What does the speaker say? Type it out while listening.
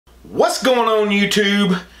What's going on,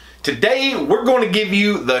 YouTube? Today we're going to give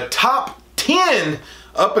you the top 10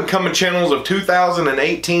 up and coming channels of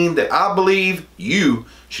 2018 that I believe you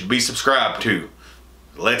should be subscribed to.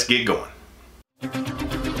 Let's get going.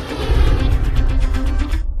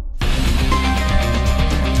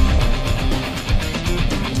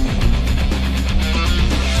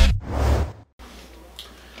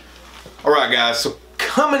 Alright guys, so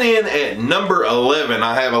coming in at number 11,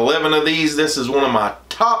 I have 11 of these. This is one of my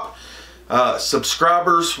top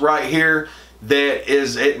subscribers right here that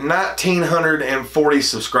is at 1,940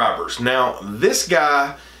 subscribers. Now, this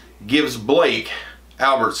guy gives Blake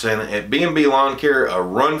Albertson at B&B Lawn Care a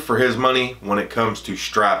run for his money when it comes to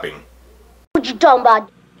striping. What you talking about?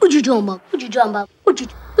 What you talking about? What you talking about? What you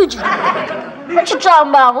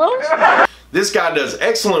talking about, Willis? This guy does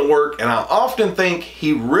excellent work, and I often think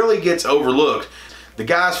he really gets overlooked. The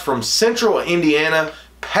guy's from Central Indiana,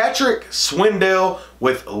 Patrick Swindell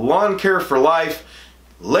with Lawn Care for Life.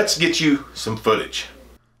 Let's get you some footage.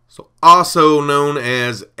 So, also known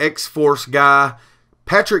as X-Force Guy,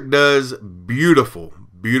 Patrick does beautiful,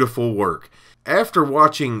 beautiful work. After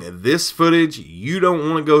watching this footage, you don't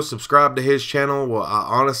want to go subscribe to his channel. Well, I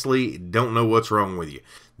honestly don't know what's wrong with you.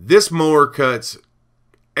 This mower cuts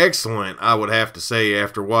excellent, I would have to say,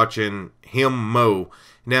 after watching him mow.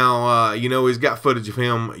 Now, you know, he's got footage of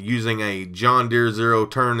him using a John Deere Zero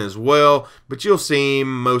Turn as well, but you'll see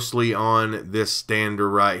him mostly on this stander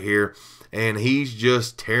right here, and he's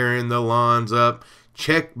just tearing the lawns up,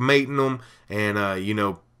 checkmating them, and, you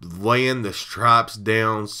know, laying the stripes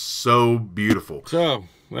down so beautiful. So,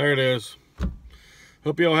 there it is.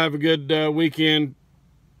 Hope you all have a good weekend.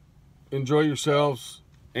 Enjoy yourselves,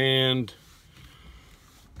 and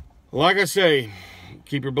like I say,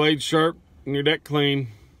 keep your blades sharp and your deck clean.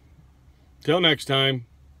 Till next time,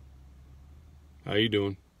 how you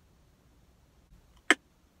doing?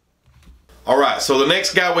 Alright, so the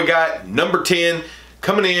next guy we got, number 10,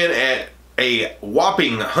 coming in at a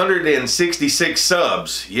whopping 166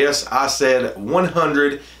 subs. Yes, I said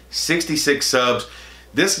 166 subs.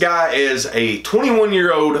 This guy is a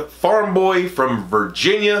 21-year-old farm boy from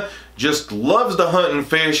Virginia, just loves to hunt and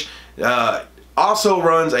fish. Also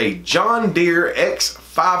runs a John Deere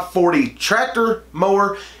X540 tractor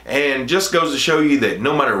mower, and just goes to show you that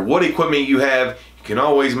no matter what equipment you have, you can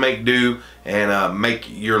always make do and make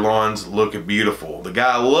your lawns look beautiful. The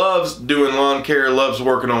guy loves doing lawn care, loves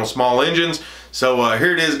working on small engines. So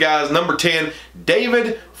here it is, guys, number 10,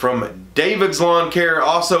 David from David's Lawn Care,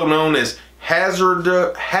 also known as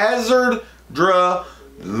Hazardra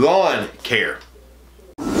Lawn Care.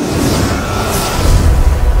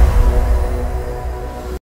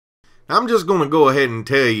 I'm just going to go ahead and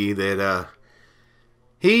tell you that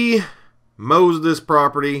he mows this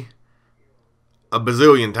property a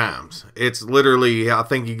bazillion times. It's literally, I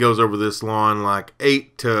think he goes over this lawn like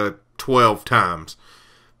 8 to 12 times.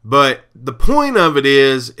 But the point of it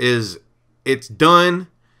is it's done.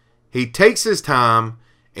 He takes his time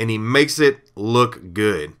and he makes it look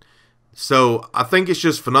good. So I think it's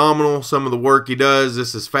just phenomenal, some of the work he does.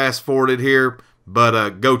 This is fast forwarded here,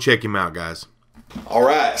 but go check him out, guys.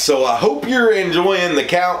 Alright, so I hope you're enjoying the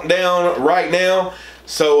countdown right now.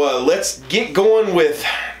 So let's get going with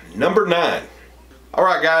number 9.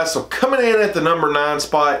 Alright guys, so coming in at the number 9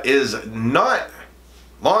 spot is not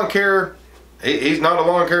lawn care. He's not a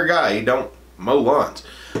lawn care guy. He don't mow lawns.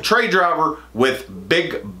 Trade driver with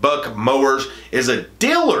Big Buck Mowers is a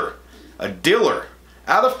dealer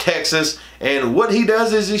out of Texas, and what he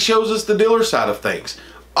does is he shows us the dealer side of things.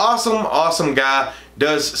 Awesome guy,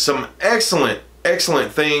 does some excellent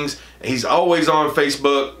things. He's always on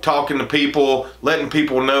Facebook talking to people, letting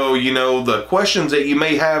people know, you know, the questions that you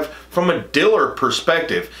may have from a dealer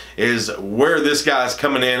perspective is where this guy's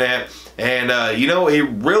coming in at. And you know, he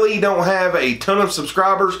really don't have a ton of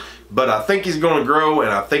subscribers, but I think he's going to grow, and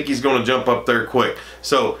I think he's going to jump up there quick.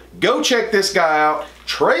 So go check this guy out.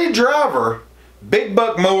 Trade driver, Big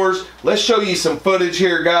Buck Mowers. Let's show you some footage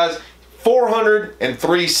here, guys.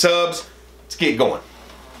 403 subs. Let's get going.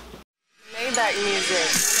 Maybach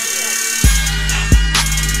music.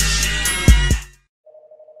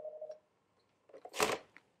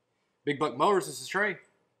 Big Buck Mowers, this is Trey.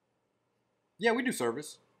 Yeah, we do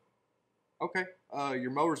service. Okay, your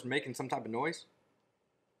mower's making some type of noise?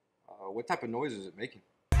 What type of noise is it making?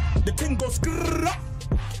 The thing goes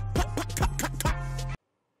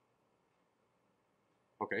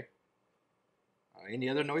Okay. Any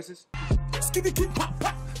other noises? and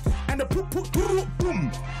the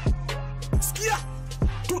boom. Skia.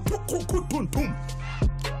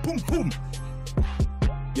 Boom.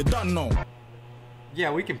 You don't know.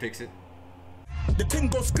 Yeah, we can fix it. The thing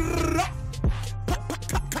goes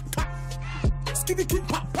skitty kid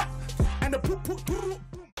pop pop. And the poop poop poop.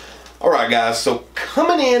 Alright guys, so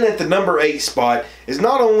coming in at the number 8 spot is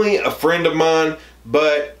not only a friend of mine,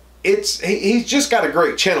 but he's just got a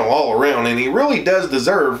great channel all around, and he really does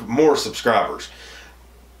deserve more subscribers.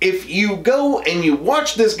 If you go and you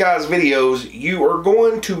watch this guy's videos, you are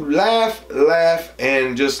going to laugh,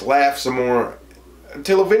 and just laugh some more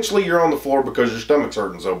until eventually you're on the floor because your stomach's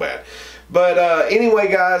hurting so bad. But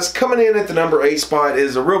anyway guys, coming in at the number 8 spot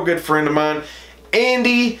is a real good friend of mine,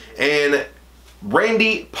 Andy and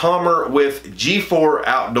Randy Palmer with G4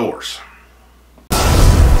 Outdoors.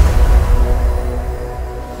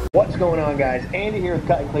 What's going on, guys? Andy here with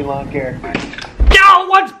Cut and Clean Lawn Care. Yo,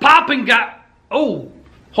 what's poppin', guy? Oh,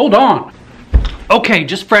 hold on. Okay,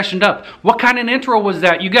 just freshened up. What kind of intro was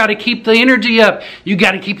that? You gotta keep the energy up. You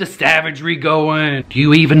gotta keep the savagery going. Do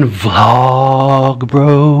you even vlog,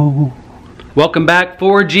 bro? Welcome back,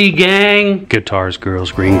 4G gang. Guitars,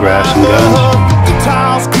 girls, green grass, and guns.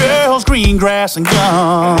 Guitars, girls, green grass, and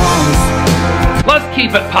guns. Let's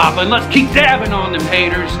keep it poppin'. Let's keep dabbing on them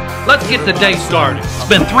haters. Let's get the day started. It's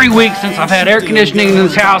been 3 weeks since I've had air conditioning in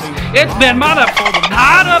this house. It's been motherfucking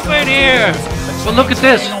hot up in here. But look at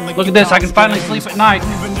this. Look at this. I can finally sleep at night.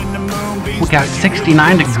 We got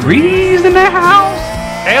 69 degrees in the house.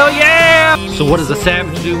 Hell yeah! So what does a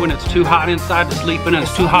savage do when it's too hot inside to sleep in and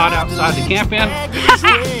it's too hot outside to camp in?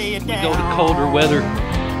 We go to colder weather.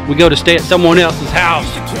 We go to stay at someone else's house.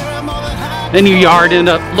 Then your yard end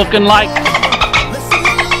up looking like...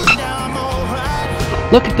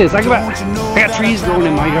 Look at this. I got trees growing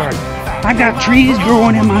in my yard. I got trees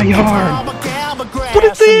growing in my yard. What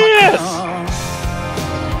is this?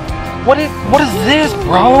 What is this,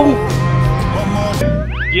 bro?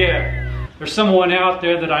 Yeah, there's someone out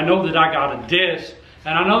there that I know that I got a diss.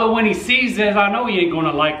 And I know that when he sees this, I know he ain't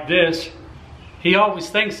gonna like this. He always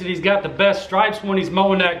thinks that he's got the best stripes when he's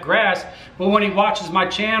mowing that grass. But when he watches my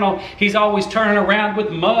channel, he's always turning around with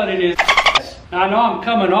mud in his ass. Now, I know I'm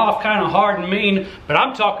coming off kind of hard and mean, but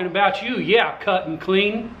I'm talking about you. Yeah, Cut and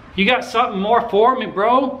Clean. You got something more for me,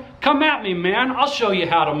 bro? Come at me, man. I'll show you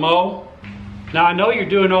how to mow. Now, I know you're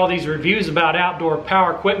doing all these reviews about outdoor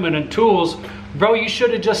power equipment and tools. Bro, you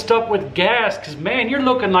should have just stuck with gas, because, man, you're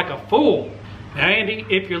looking like a fool. Now, Andy,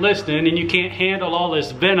 if you're listening and you can't handle all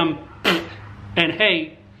this venom and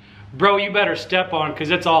hate, bro, you better step on, because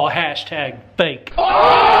it's all hashtag fake.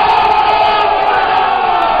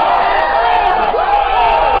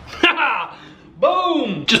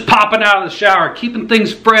 Boom! Just popping out of the shower, keeping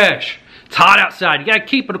things fresh. It's hot outside. You gotta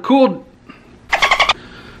keep it cool.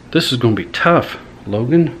 This is gonna be tough,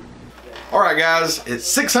 Logan. Alright guys, it's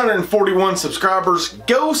 641 subscribers.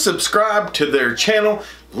 Go subscribe to their channel.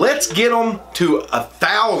 Let's get them to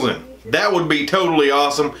 1,000. That would be totally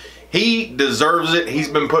awesome. He deserves it. He's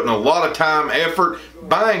been putting a lot of time, effort,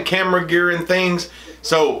 buying camera gear and things.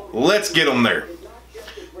 So let's get him there.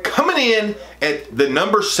 Coming in at the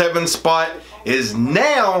number 7 spot is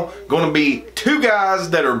now going to be 2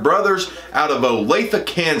 guys that are brothers out of Olathe,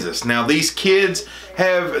 Kansas. Now these kids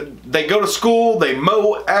they go to school, they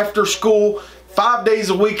mow after school 5 days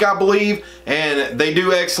a week, I believe, and they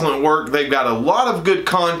do excellent work. They've got a lot of good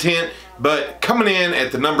content. But coming in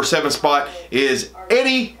at the number 7 spot is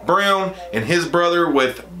Eddie Brown and his brother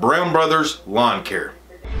with Brown Brothers Lawn Care.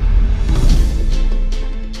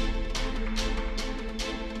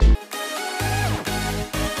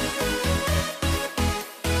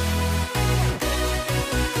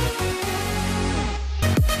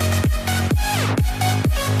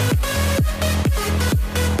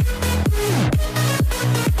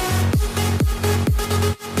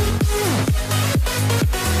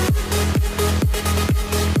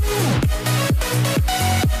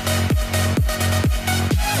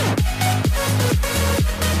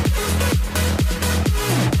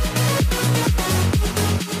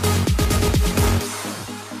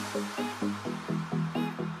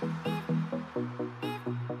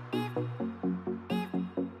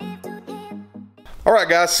 Alright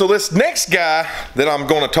guys, so this next guy that I'm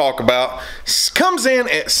going to talk about comes in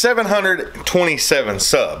at 727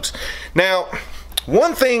 subs. Now,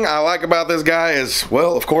 one thing I like about this guy is,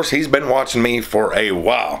 well, of course, he's been watching me for a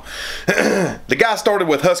while. The guy started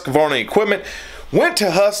with Husqvarna equipment, went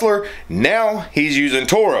to Hustler, now he's using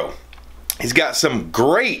Toro. He's got some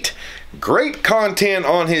great content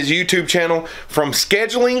on his YouTube channel, from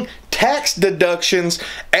scheduling, tax deductions,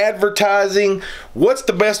 advertising, what's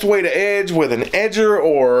the best way to edge with an edger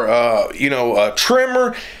or a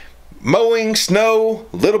trimmer, mowing, snow,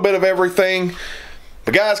 a little bit of everything.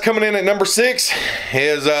 The guy's coming in at number 6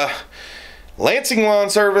 is Lansing Lawn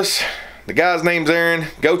Service. The guy's name's Aaron.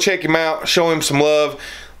 Go check him out, show him some love.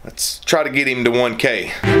 Let's try to get him to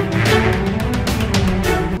 1K.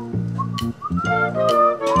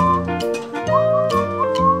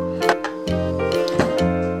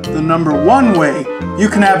 number one way you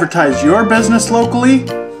can advertise your business locally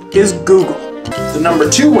is Google. The number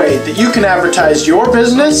two way that you can advertise your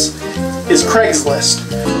business is Craigslist.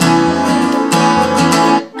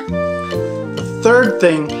 The third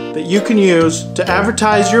thing that you can use to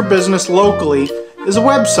advertise your business locally is a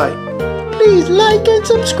website. Please like and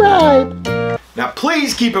subscribe. Now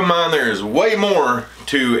please keep in mind there is way more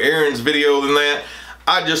to Aaron's video than that.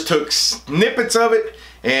 I just took snippets of it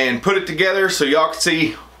and put it together so y'all can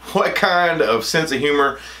see what kind of sense of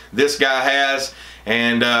humor this guy has.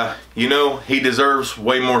 And you know, he deserves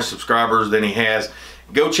way more subscribers than he has.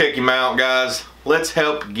 Go check him out, guys. Let's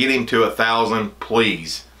help get him to 1,000,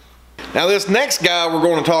 please. Now this next guy we're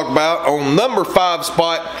going to talk about on number 5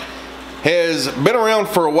 spot has been around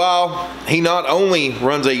for a while. He not only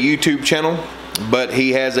runs a YouTube channel, but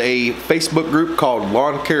he has a Facebook group called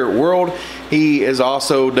Lawn Care World. He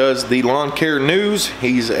also does the Lawn Care News.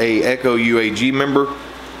 He's a Echo UAG member.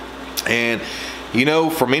 And you know,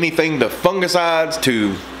 from anything to fungicides,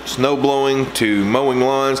 to snow blowing, to mowing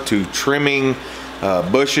lawns, to trimming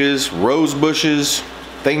bushes, rose bushes,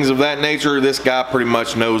 things of that nature, this guy pretty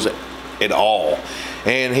much knows it all.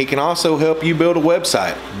 And he can also help you build a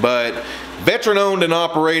website. But veteran owned and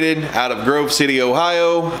operated out of Grove City,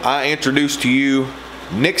 Ohio, I introduce to you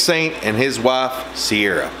Nick Saint and his wife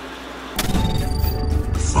Sierra.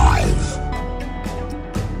 5.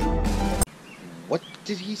 What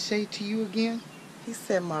did he say to you again? He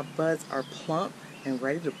said my buds are plump and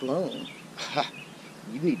ready to bloom. Ha!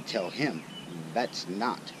 You need to tell him that's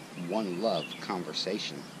not one love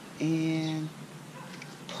conversation. And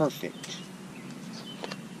perfect.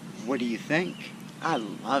 What do you think? I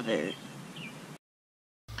love it.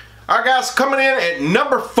 Alright guys, coming in at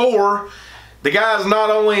number 4, the guy's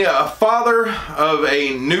not only a father of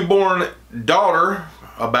a newborn daughter,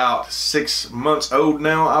 about 6 months old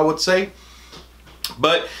now I would say,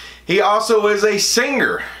 but he also is a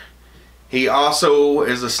singer. He also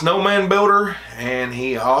is a snowman builder, and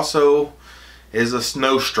he also is a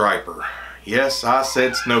snow striper. Yes, I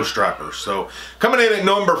said snow striper. So coming in at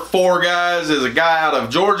number 4, guys, is a guy out of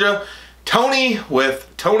Georgia, Tony with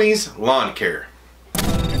Tony's Lawn Care.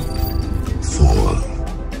 4.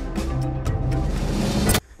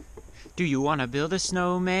 Do you want to build a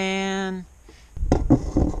snowman?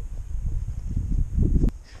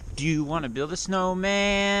 Do you want to build a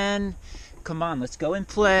snowman? Come on, let's go and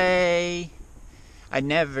play. I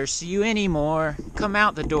never see you anymore. Come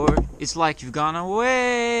out the door. It's like you've gone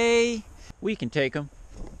away. We can take them.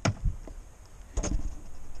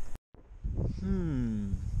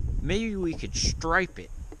 Maybe we could stripe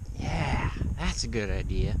it. Yeah, that's a good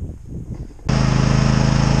idea.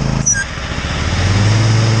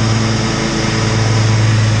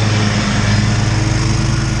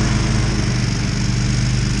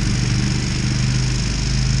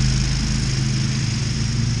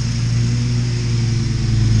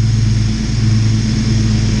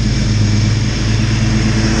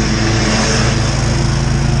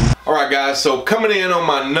 Alright guys, so coming in on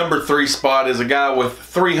my number 3 spot is a guy with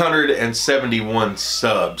 371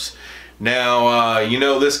 subs. Now, you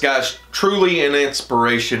know, this guy's truly an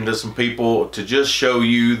inspiration to some people to just show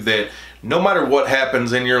you that no matter what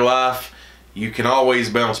happens in your life, you can always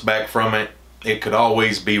bounce back from it. It could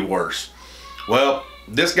always be worse. Well,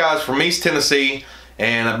 this guy's from East Tennessee,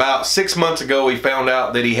 and about 6 months ago he found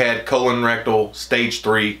out that he had colorectal stage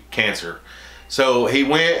 3 cancer. So he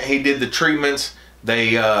went, he did the treatments.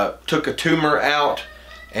 They took a tumor out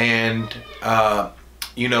and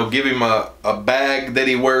you know, give him a bag that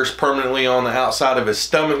he wears permanently on the outside of his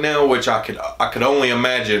stomach now, which I could only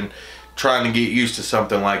imagine trying to get used to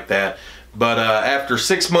something like that. But after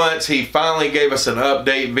 6 months, he finally gave us an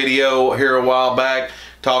update video here a while back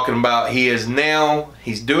talking about he's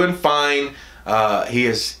doing fine. He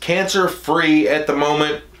is cancer free at the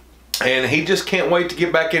moment, and he just can't wait to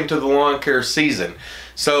get back into the lawn care season.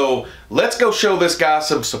 So let's go show this guy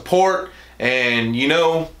some support and, you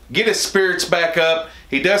know, get his spirits back up.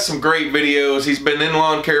 He does some great videos. He's been in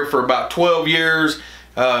lawn care for about 12 years.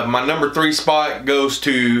 My number 3 spot goes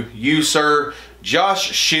to you, sir,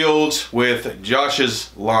 Josh Shields with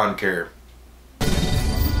Josh's Lawn Care.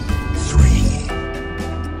 3.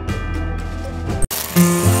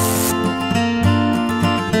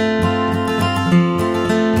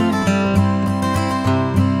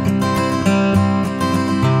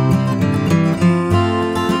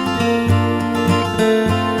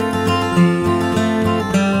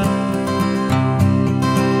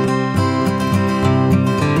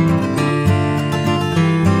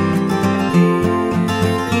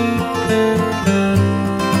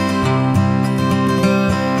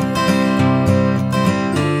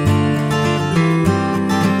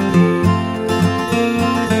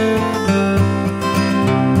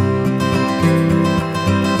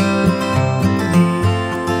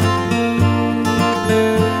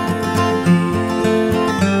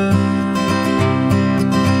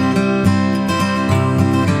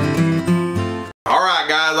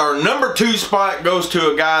 spot goes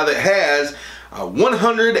to a guy that has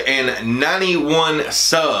 191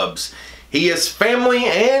 subs. He is family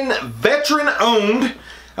and veteran owned.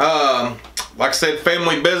 Like I said,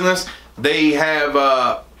 family business. They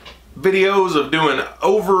have videos of doing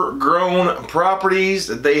overgrown properties.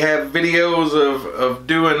 They have videos of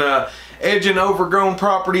doing edging overgrown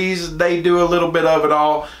properties. They do a little bit of it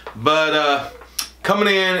all. But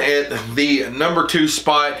coming in at the number 2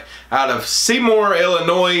 spot out of Seymour,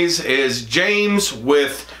 Illinois is James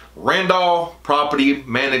with Randall Property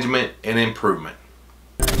Management and Improvement.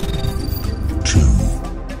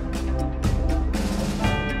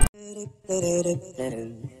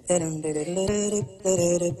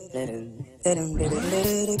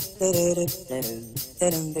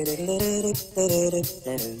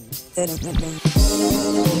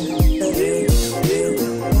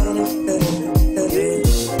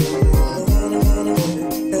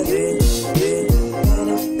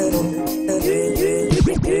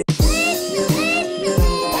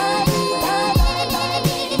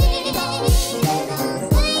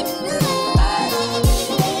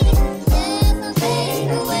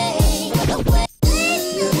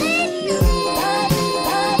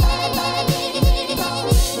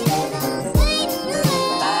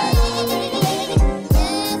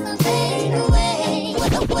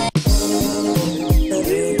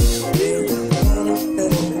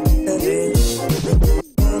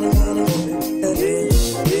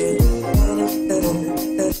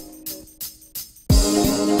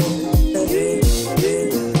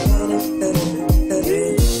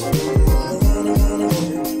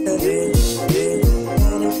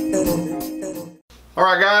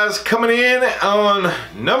 Alright guys, coming in on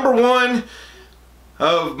number 1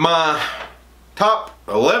 of my top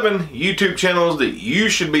 11 YouTube channels that you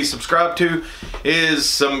should be subscribed to is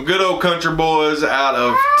some good old country boys out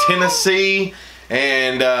of Tennessee.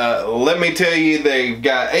 And let me tell you, they've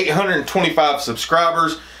got 825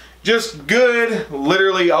 subscribers. Just good,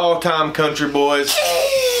 literally all-time country boys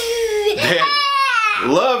that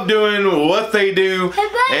love doing what they do.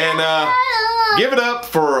 And give it up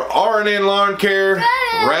for R&N Lawn Care,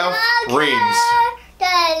 Ralph Reams.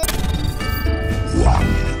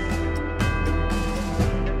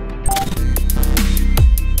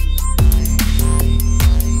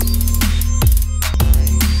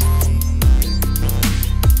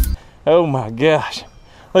 Oh my gosh,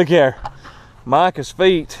 look here. Micah's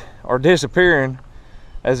feet are disappearing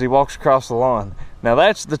as he walks across the lawn. Now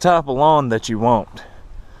that's the type of lawn that you want.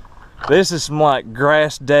 This is some like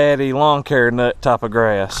grass daddy lawn care nut type of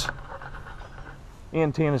grass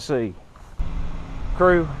in Tennessee.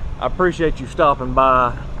 Crew, I appreciate you stopping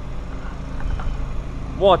by,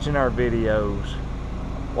 watching our videos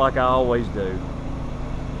like I always do.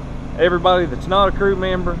 Everybody that's not a crew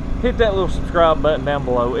member, hit that little subscribe button down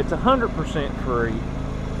below. It's 100% free.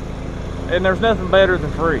 And there's nothing better than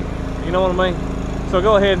free. You know what I mean? So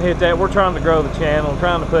go ahead and hit that. We're trying to grow the channel,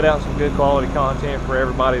 trying to put out some good quality content for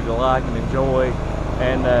everybody to like and enjoy,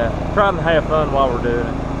 and trying to have fun while we're doing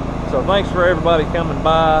it. So thanks for everybody coming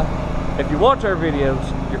by. If you watch our videos,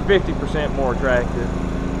 you're 50% more attractive.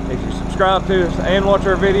 If you subscribe to us and watch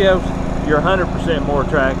our videos, you're 100% more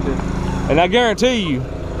attractive. And I guarantee you,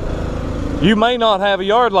 you may not have a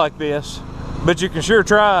yard like this, but you can sure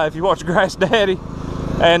try if you watch Grass Daddy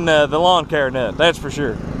and the lawn care nut. That's for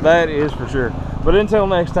sure. That is for sure. But until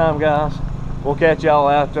next time, guys, we'll catch y'all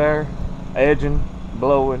out there edging,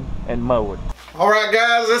 blowing, and mowing. Alright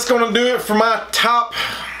guys, that's going to do it for my top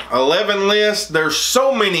 11 list. There's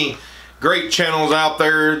so many great channels out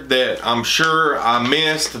there that I'm sure I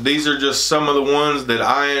missed. These are just some of the ones that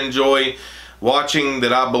I enjoy watching,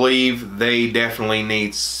 that I believe they definitely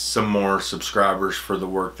need some more subscribers for the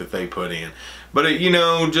work that they put in. But you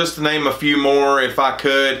know, just to name a few more, if I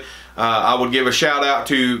could, I would give a shout out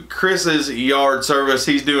to Chris's Yard Service.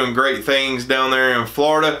 He's doing great things down there in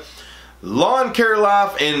Florida. Lawn Care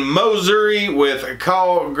Life in Missouri with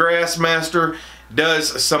Toro Grandstand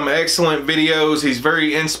does some excellent videos. He's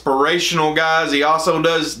very inspirational, guys. He also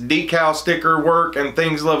does decal sticker work and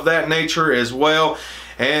things of that nature as well.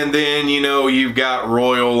 And then, you know, you've got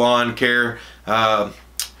Royal Lawn Care,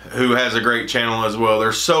 who has a great channel as well.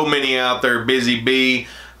 There's so many out there. Busy Bee.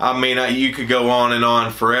 I mean, you could go on and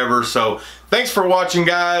on forever. So thanks for watching,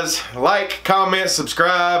 guys. Like, comment,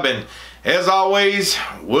 subscribe, and as always,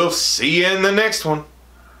 we'll see you in the next one.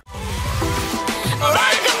 All right.